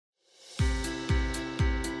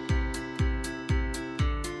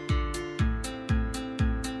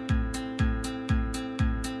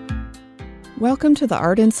Welcome to the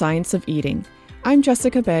Art and Science of Eating. I'm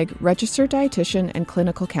Jessica Begg, registered dietitian and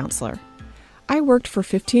clinical counselor. I worked for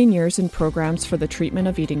 15 years in programs for the treatment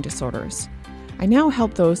of eating disorders. I now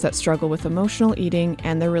help those that struggle with emotional eating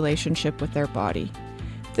and their relationship with their body.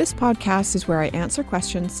 This podcast is where I answer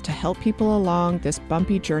questions to help people along this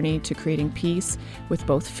bumpy journey to creating peace with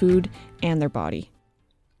both food and their body.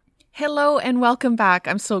 Hello and welcome back.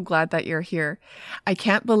 I'm so glad that you're here. I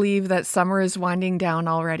can't believe that summer is winding down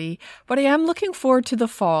already, but I am looking forward to the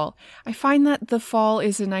fall. I find that the fall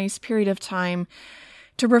is a nice period of time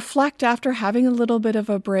to reflect after having a little bit of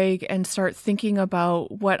a break and start thinking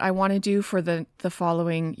about what I want to do for the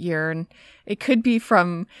following year. And it could be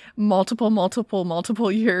from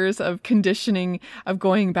multiple years of conditioning of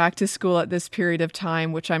going back to school at this period of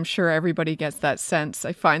time, which I'm sure everybody gets that sense.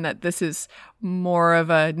 I find that this is more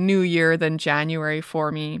of a new year than January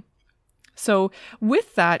for me. So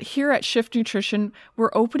with that, here at Shift Nutrition, we're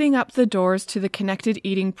opening up the doors to the Connected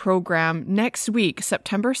Eating program next week,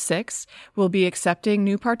 September 6th. We'll be accepting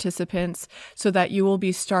new participants so that you will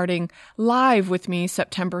be starting live with me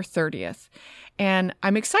September 30th. And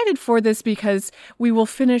I'm excited for this because we will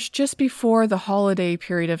finish just before the holiday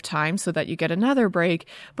period of time so that you get another break,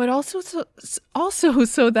 but also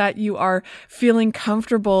so that you are feeling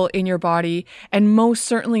comfortable in your body and most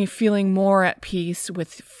certainly feeling more at peace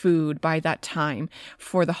with food by that time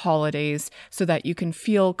for the holidays so that you can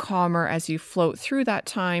feel calmer as you float through that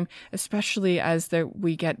time, especially as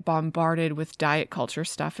we get bombarded with diet culture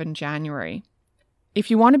stuff in January. If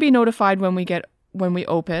you want to be notified when we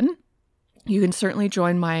open, you can certainly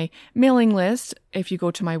join my mailing list if you go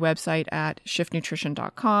to my website at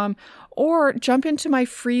shiftnutrition.com or jump into my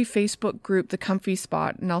free Facebook group, The Comfy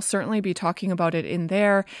Spot, and I'll certainly be talking about it in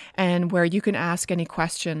there and where you can ask any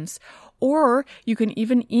questions. Or you can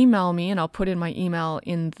even email me, and I'll put in my email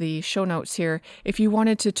in the show notes here, if you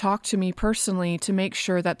wanted to talk to me personally to make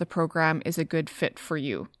sure that the program is a good fit for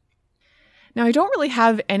you. Now, I don't really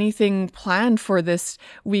have anything planned for this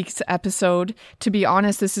week's episode. To be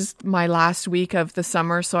honest, this is my last week of the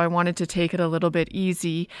summer, so I wanted to take it a little bit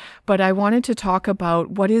easy. But I wanted to talk about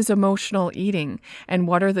what is emotional eating and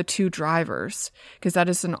what are the two drivers, because that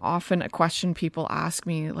is often a question people ask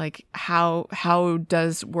me, like, how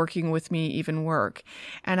does working with me even work?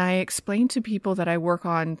 And I explain to people that I work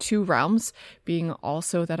on two realms, being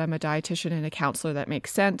also that I'm a dietitian and a counselor. That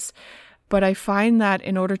makes sense. But I find that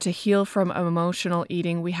in order to heal from emotional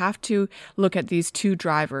eating, we have to look at these two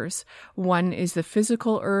drivers. One is the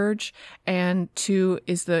physical urge, and two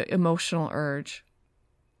is the emotional urge.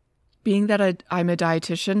 Being that I'm a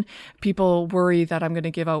dietitian, people worry that I'm going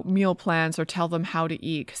to give out meal plans or tell them how to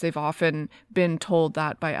eat because they've often been told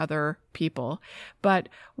that by other people. But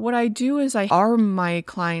what I do is I arm my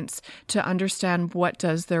clients to understand what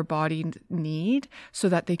does their body need so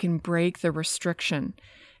that they can break the restriction.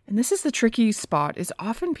 And this is the tricky spot, is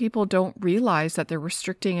often people don't realize that they're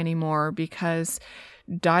restricting anymore because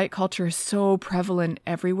diet culture is so prevalent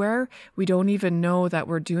everywhere. We don't even know that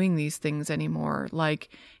we're doing these things anymore, like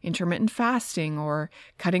intermittent fasting or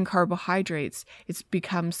cutting carbohydrates. It's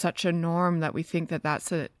become such a norm that we think that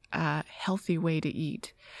that's a healthy way to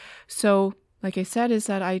eat. So like I said, is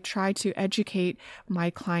that I try to educate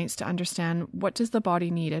my clients to understand what does the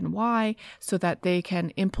body need and why, so that they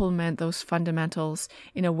can implement those fundamentals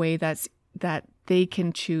in a way that they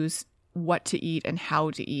can choose what to eat and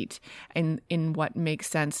how to eat, and in what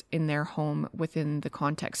makes sense in their home within the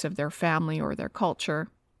context of their family or their culture.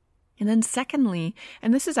 And then secondly,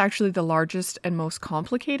 and this is actually the largest and most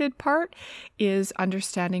complicated part, is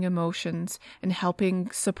understanding emotions and helping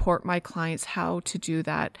support my clients how to do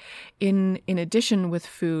that in addition with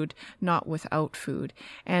food, not without food.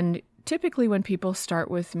 And typically when people start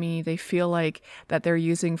with me, they feel like that they're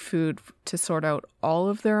using food to sort out all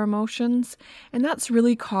of their emotions. And that's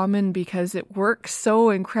really common because it works so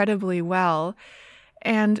incredibly well.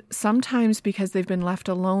 And sometimes because they've been left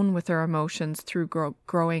alone with their emotions through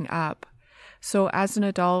growing up. So as an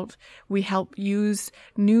adult, we help use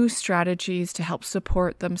new strategies to help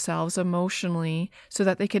support themselves emotionally so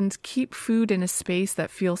that they can keep food in a space that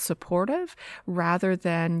feels supportive rather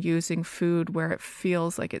than using food where it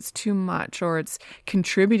feels like it's too much or it's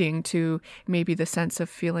contributing to maybe the sense of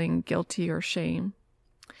feeling guilty or shame.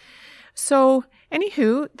 So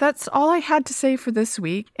anywho, that's all I had to say for this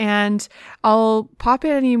week, and I'll pop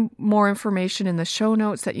any more information in the show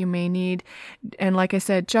notes that you may need. And like I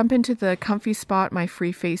said, jump into the Comfy Spot, my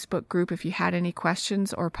free Facebook group, if you had any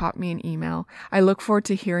questions, or pop me an email. I look forward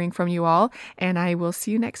to hearing from you all, and I will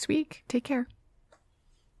see you next week. Take care.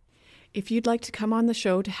 If you'd like to come on the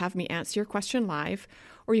show to have me answer your question live,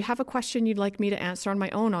 or you have a question you'd like me to answer on my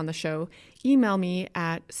own on the show, email me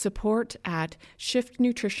at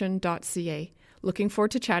support@shiftnutrition.ca. Looking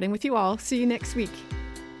forward to chatting with you all. See you next week.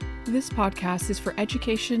 This podcast is for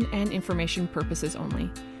education and information purposes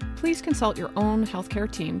only. Please consult your own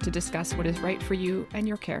healthcare team to discuss what is right for you and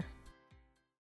your care.